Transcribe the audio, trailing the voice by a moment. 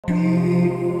Assalamu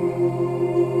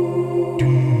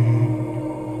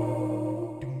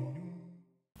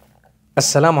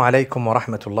alaikum wa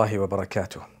rahmatullahi wa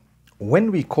barakatuh.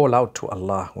 When we call out to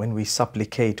Allah, when we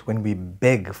supplicate, when we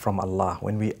beg from Allah,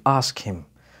 when we ask Him,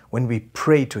 when we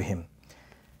pray to Him,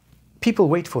 people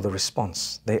wait for the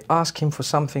response. They ask Him for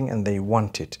something and they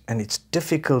want it. And it's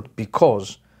difficult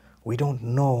because we don't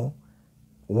know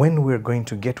when we're going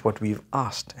to get what we've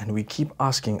asked. And we keep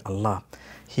asking Allah.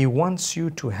 He wants you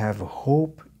to have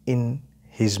hope in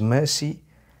His mercy,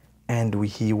 and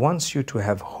He wants you to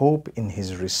have hope in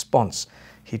His response.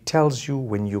 He tells you,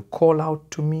 when you call out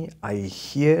to me, I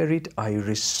hear it, I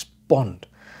respond.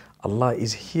 Allah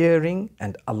is hearing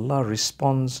and Allah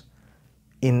responds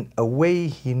in a way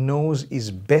He knows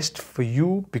is best for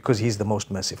you because He's the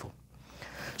most merciful.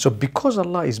 So because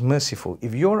Allah is merciful,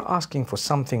 if you're asking for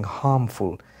something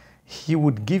harmful, He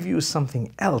would give you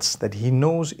something else that He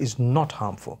knows is not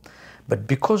harmful. But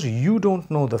because you don't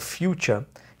know the future,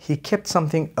 He kept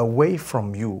something away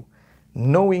from you,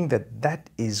 knowing that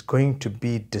that is going to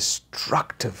be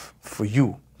destructive for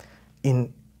you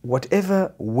in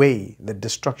whatever way the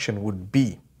destruction would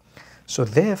be. So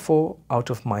therefore, out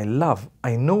of my love,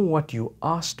 I know what you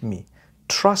asked me.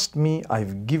 Trust me,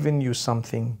 I've given you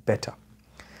something better.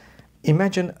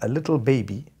 Imagine a little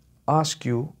baby ask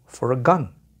you for a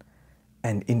gun,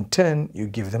 and in turn you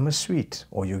give them a sweet,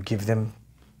 or you give them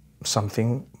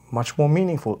something much more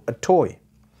meaningful, a toy.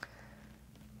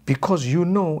 Because you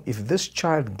know if this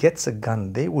child gets a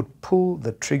gun, they would pull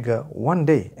the trigger one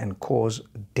day and cause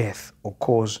death or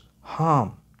cause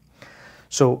harm.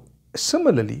 So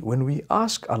similarly, when we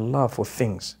ask Allah for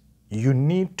things, you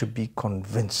need to be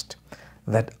convinced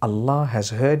that Allah has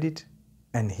heard it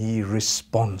and He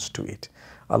responds to it.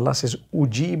 Allah says,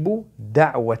 Ujibu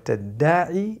da'wata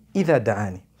da'i idha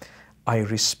da'ani. I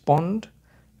respond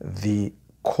the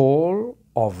call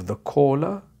of the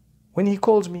caller when he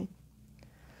calls me.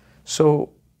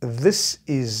 So this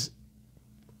is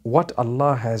what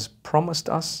Allah has promised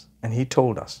us and He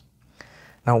told us.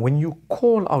 Now when you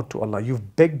call out to Allah,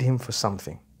 you've begged Him for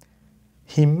something.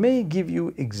 He may give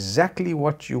you exactly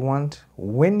what you want,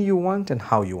 when you want and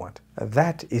how you want.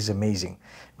 That is amazing,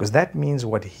 because that means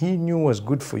what He knew was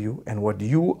good for you and what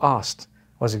you asked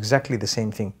was exactly the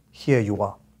same thing. Here you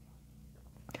are.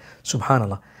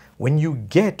 Subhanallah. When you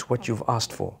get what you've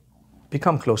asked for,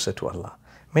 become closer to Allah.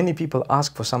 Many people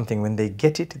ask for something, when they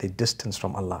get it, they distance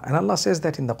from Allah. And Allah says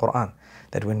that in the Quran,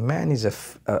 that when man is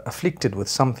afflicted with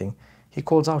something, He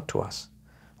calls out to us.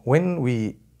 When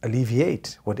we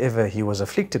alleviate whatever he was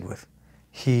afflicted with,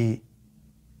 He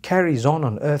carries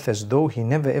on earth as though He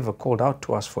never ever called out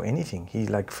to us for anything. He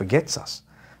forgets us.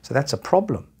 So that's a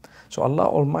problem. So Allah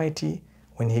Almighty,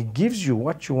 when He gives you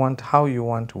what you want, how you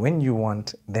want, when you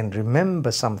want, then remember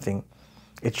something.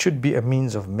 It should be a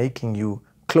means of making you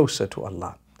closer to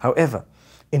Allah. However,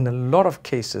 in a lot of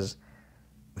cases,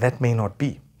 that may not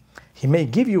be. He may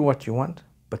give you what you want,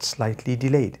 but slightly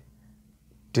delayed.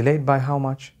 Delayed by how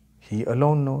much? He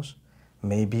alone knows.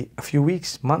 Maybe a few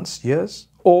weeks, months, years,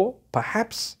 or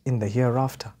perhaps in the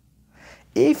hereafter.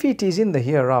 If it is in the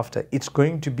hereafter, it's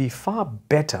going to be far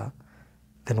better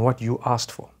than what you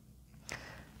asked for.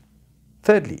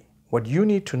 Thirdly, what you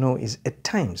need to know is at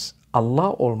times,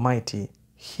 Allah Almighty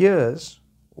hears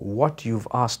what you've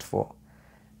asked for,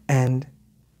 and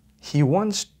He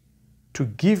wants to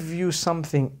give you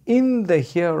something in the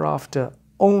hereafter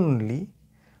only,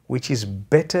 which is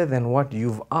better than what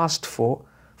you've asked for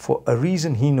a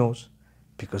reason He knows,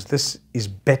 because this is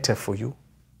better for you.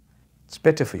 It's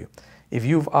better for you. If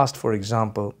you've asked, for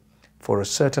example, for a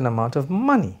certain amount of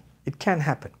money, it can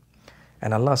happen.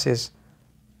 And Allah says,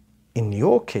 in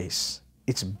your case,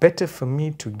 it's better for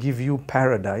me to give you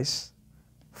paradise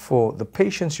for the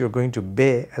patience you're going to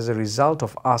bear as a result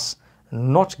of us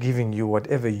not giving you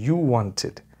whatever you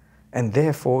wanted. And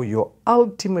therefore your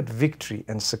ultimate victory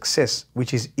and success,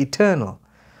 which is eternal,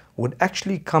 would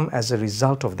actually come as a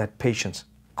result of that patience.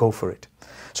 Go for it.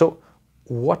 So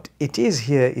what it is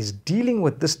here is dealing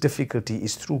with this difficulty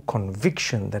is through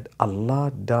conviction that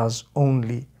Allah does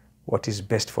only what is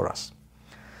best for us.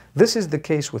 This is the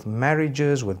case with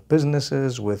marriages, with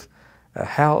businesses, with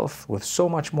health, with so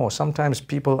much more. Sometimes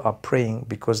people are praying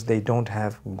because they don't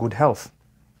have good health.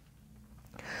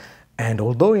 And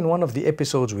although in one of the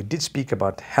episodes we did speak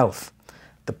about health,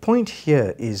 the point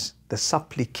here is the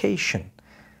supplication.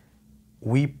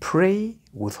 We pray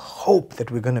with hope that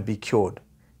we're going to be cured,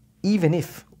 even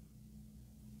if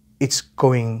it's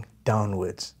going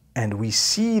downwards and we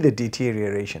see the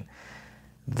deterioration.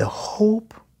 The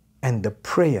hope and the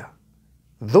prayer,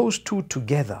 those two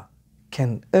together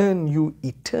can earn you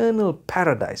eternal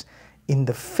paradise in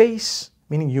the face,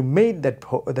 meaning you made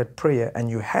that prayer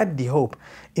and you had the hope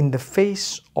in the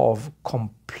face of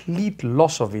complete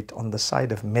loss of it on the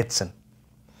side of medicine.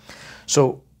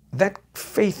 So that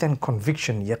faith and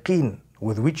conviction, yaqeen,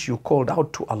 with which you called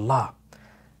out to Allah,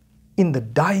 in the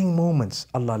dying moments,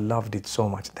 Allah loved it so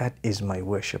much. That is my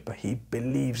worshipper. He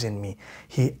believes in me.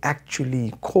 He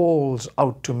actually calls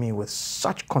out to me with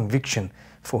such conviction.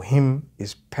 For him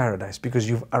is paradise, because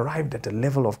you've arrived at a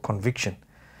level of conviction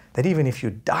that even if you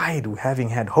died having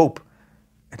had hope,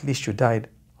 at least you died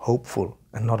hopeful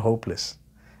and not hopeless.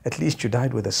 At least you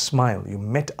died with a smile. You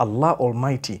met Allah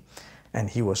Almighty and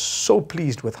He was so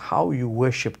pleased with how you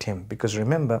worshipped Him. Because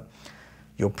remember,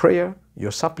 your prayer,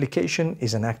 your supplication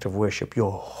is an act of worship.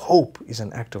 Your hope is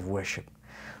an act of worship.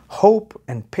 Hope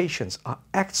and patience are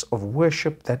acts of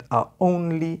worship that are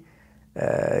only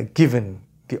given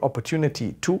the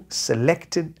opportunity to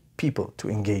selected people to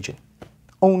engage in.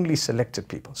 Only selected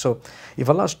people. So if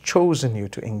Allah's chosen you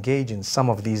to engage in some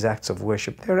of these acts of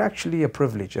worship, they're actually a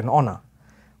privilege, an honor.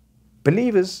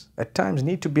 Believers at times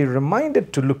need to be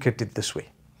reminded to look at it this way.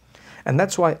 And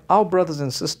that's why our brothers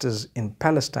and sisters in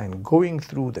Palestine going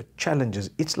through the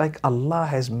challenges, it's like Allah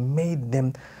has made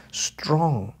them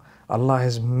strong. Allah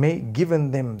has given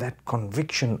them that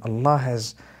conviction. Allah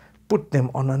has put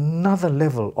them on another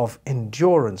level of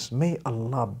endurance. May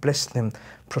Allah bless them,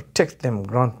 protect them,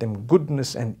 grant them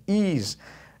goodness and ease.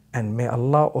 And may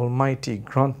Allah Almighty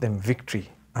grant them victory.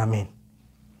 Ameen.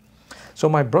 So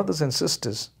my brothers and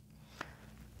sisters,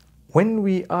 when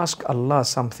we ask Allah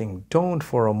something, don't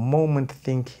for a moment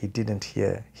think He didn't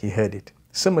hear, He heard it.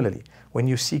 Similarly, when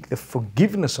you seek the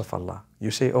forgiveness of Allah,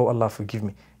 you say, oh Allah, forgive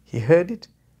me. He heard it,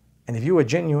 and if you were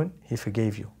genuine, He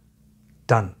forgave you.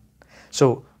 Done.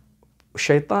 So,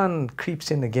 shaitan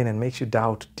creeps in again and makes you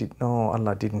doubt, no,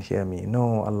 Allah didn't hear me.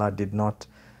 No, Allah did not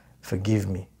forgive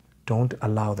me. Don't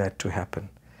allow that to happen.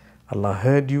 Allah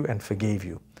heard you and forgave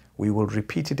you. We will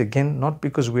repeat it again, not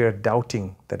because we are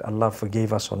doubting that Allah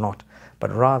forgave us or not,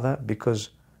 but rather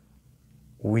because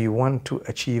we want to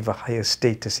achieve a higher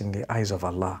status in the eyes of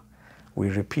Allah. We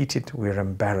repeat it, we're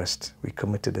embarrassed, we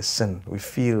committed a sin, we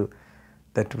feel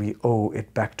that we owe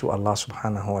it back to Allah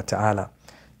subhanahu wa ta'ala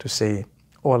to say,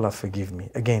 oh Allah, forgive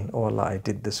me. Again, oh Allah, I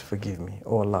did this, forgive me.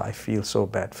 Oh Allah, I feel so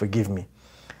bad, forgive me.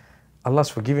 Allah's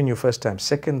forgiven you first time.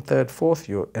 Second, third, fourth,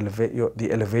 the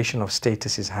elevation of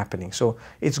status is happening. So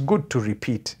it's good to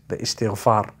repeat the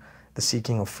istighfar, the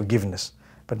seeking of forgiveness,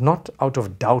 but not out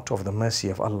of doubt of the mercy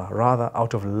of Allah, rather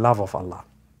out of love of Allah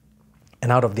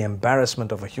and out of the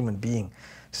embarrassment of a human being.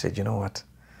 Said, you know what,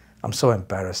 I'm so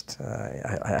embarrassed.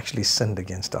 I actually sinned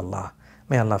against Allah.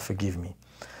 May Allah forgive me.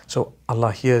 So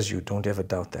Allah hears you, don't ever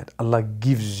doubt that. Allah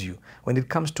gives you. When it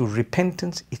comes to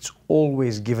repentance, it's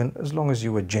always given as long as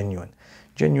you were genuine.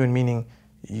 Genuine meaning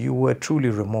you were truly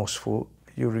remorseful,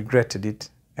 you regretted it,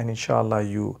 and inshallah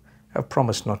you have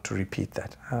promised not to repeat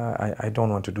that. I don't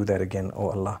want to do that again,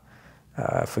 oh Allah,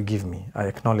 forgive me. I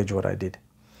acknowledge what I did.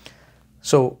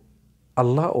 So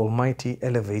Allah Almighty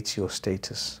elevates your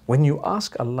status. When you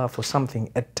ask Allah for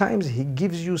something, at times He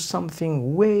gives you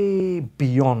something way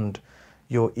beyond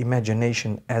your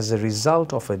imagination as a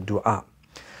result of a dua.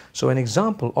 So an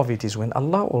example of it is when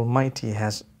Allah Almighty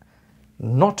has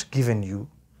not given you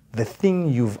the thing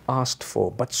you've asked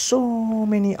for, but so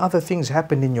many other things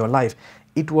happened in your life.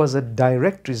 It was a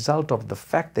direct result of the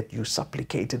fact that you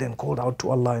supplicated and called out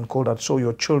to Allah and called out, so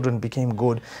your children became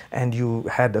good and you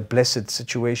had a blessed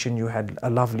situation, you had a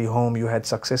lovely home, you had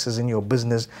successes in your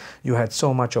business, you had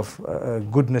so much of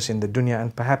goodness in the dunya,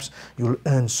 and perhaps you'll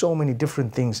earn so many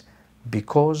different things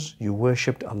because you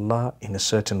worshipped Allah in a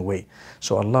certain way.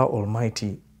 So Allah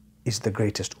Almighty is the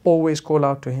greatest. Always call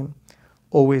out to Him,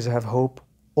 always have hope,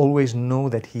 always know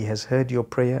that He has heard your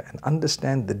prayer and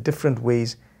understand the different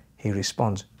ways He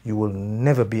responds. You will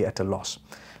never be at a loss.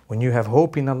 When you have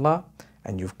hope in Allah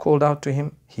and you've called out to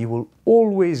Him, He will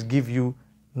always give you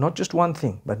not just one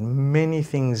thing, but many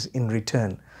things in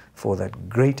return for that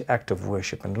great act of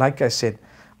worship. And like I said,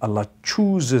 Allah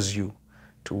chooses you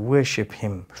to worship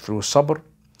Him through sabr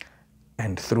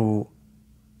and through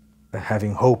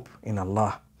having hope in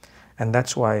Allah. And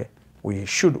that's why we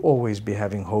should always be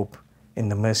having hope in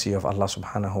the mercy of Allah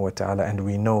subhanahu wa ta'ala. And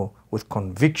we know with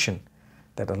conviction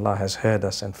that Allah has heard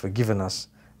us and forgiven us.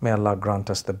 May Allah grant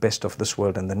us the best of this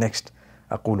world and the next.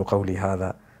 أقول قولي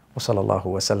هذا وصلى الله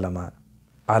وسلم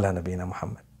على نبينا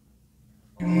محمد.